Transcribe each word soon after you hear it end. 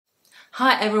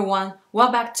Hi everyone,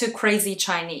 welcome back to Crazy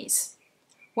Chinese.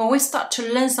 When we start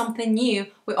to learn something new,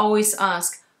 we always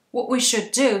ask what we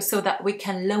should do so that we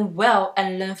can learn well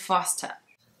and learn faster.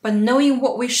 But knowing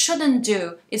what we shouldn't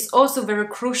do is also very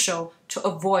crucial to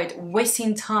avoid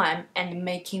wasting time and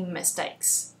making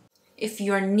mistakes. If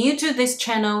you are new to this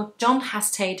channel, don't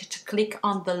hesitate to click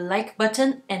on the like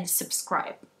button and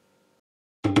subscribe.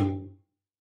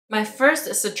 My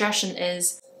first suggestion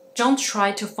is don't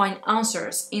try to find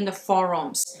answers in the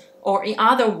forums, or in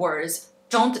other words,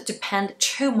 don't depend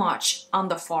too much on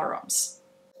the forums.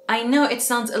 I know it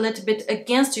sounds a little bit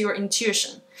against your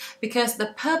intuition, because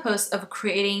the purpose of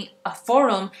creating a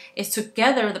forum is to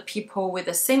gather the people with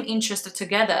the same interest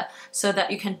together so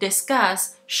that you can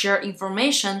discuss, share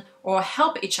information, or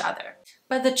help each other.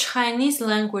 But the Chinese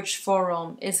language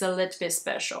forum is a little bit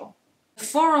special. The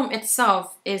forum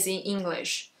itself is in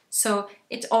English, so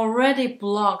it already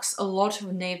blocks a lot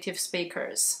of native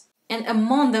speakers. And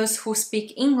among those who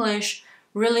speak English,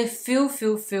 really few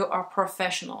are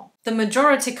professional. The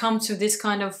majority come to this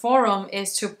kind of forum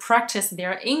is to practice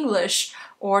their English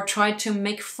or try to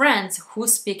make friends who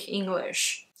speak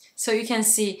English. So you can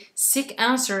see seek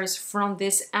answers from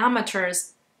these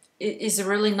amateurs is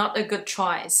really not a good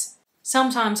choice.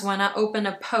 Sometimes when I open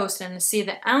a post and see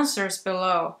the answers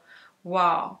below,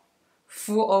 wow,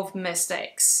 full of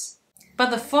mistakes.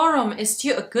 But the forum is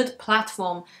still a good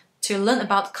platform to learn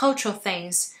about cultural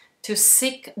things, to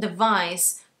seek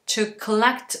advice, to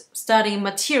collect study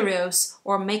materials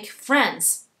or make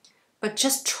friends. But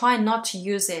just try not to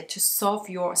use it to solve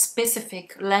your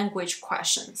specific language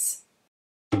questions.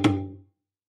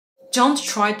 Don't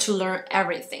try to learn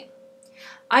everything.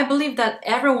 I believe that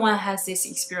everyone has this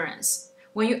experience.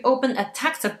 When you open a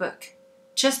textbook,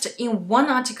 just in one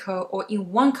article or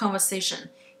in one conversation,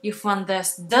 you find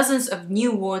there's dozens of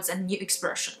new words and new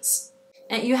expressions.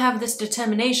 And you have this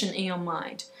determination in your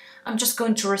mind. I'm just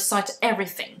going to recite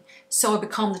everything, so I'll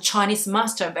become the Chinese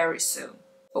master very soon.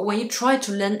 But when you try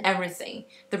to learn everything,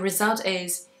 the result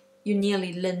is you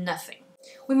nearly learn nothing.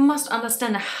 We must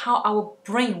understand how our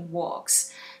brain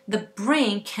works. The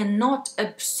brain cannot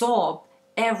absorb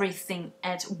everything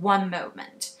at one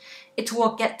moment. It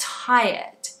will get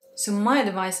tired. So my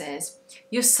advice is,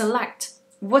 you select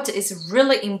what is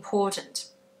really important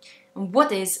and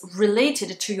what is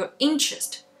related to your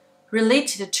interest,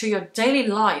 related to your daily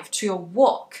life, to your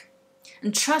work.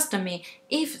 And trust me,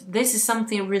 if this is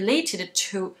something related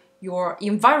to your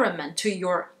environment, to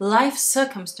your life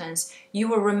circumstance, you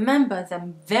will remember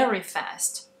them very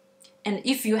fast. And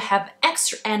if you have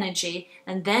extra energy,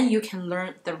 and then you can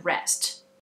learn the rest.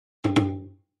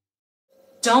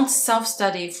 Don't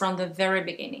self-study from the very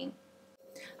beginning.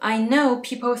 I know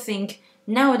people think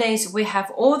nowadays we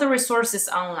have all the resources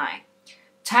online,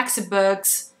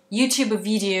 textbooks, YouTube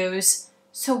videos,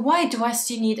 so why do I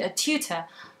still need a tutor?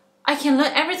 I can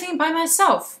learn everything by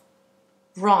myself.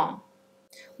 Wrong.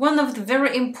 One of the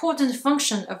very important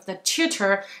functions of the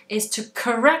tutor is to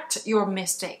correct your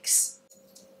mistakes.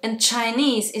 And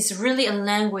Chinese is really a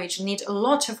language that needs a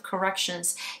lot of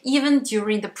corrections, even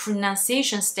during the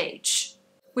pronunciation stage.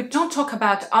 We don't talk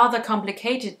about other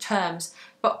complicated terms,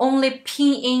 but only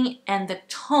pinyin and the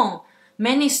tone.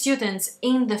 Many students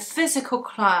in the physical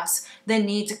class, they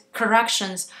need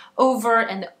corrections over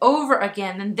and over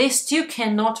again, and they still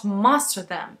cannot master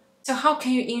them. So how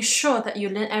can you ensure that you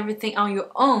learn everything on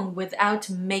your own without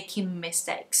making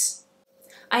mistakes?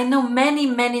 I know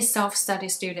many self-study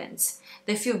students.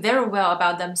 They feel very well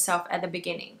about themselves at the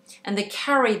beginning, and they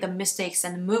carry the mistakes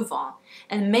and move on,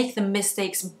 and make the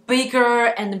mistakes bigger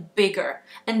and bigger,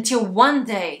 until one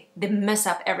day they mess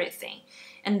up everything,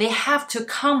 and they have to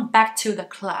come back to the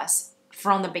class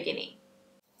from the beginning.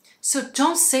 So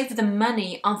don't save the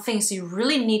money on things you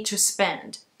really need to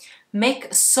spend. Make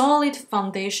a solid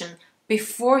foundation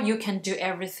before you can do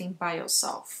everything by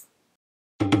yourself.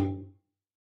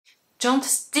 Don't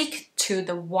stick to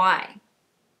the why.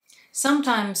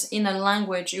 Sometimes in a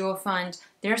language you will find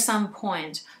there's some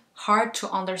point hard to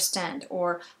understand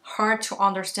or hard to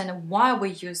understand why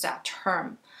we use that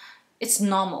term. It's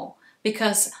normal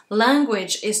because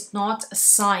language is not a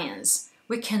science.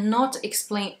 We cannot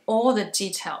explain all the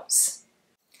details.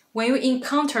 When you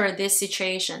encounter this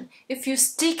situation, if you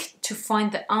stick to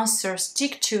find the answer,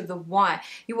 stick to the why,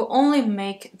 you will only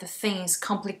make the things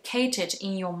complicated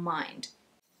in your mind.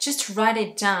 Just write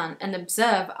it down and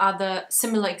observe other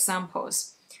similar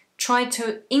examples. Try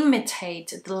to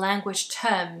imitate the language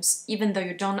terms even though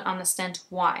you don't understand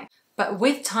why. But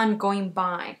with time going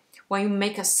by, when you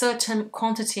make a certain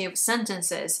quantity of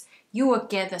sentences, you will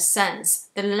get the sense,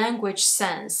 the language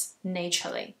sense,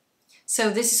 naturally. So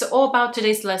this is all about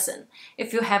today's lesson.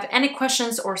 If you have any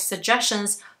questions or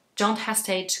suggestions, don't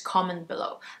hesitate to comment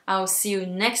below. I'll see you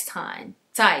next time.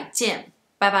 再见，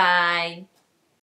拜拜。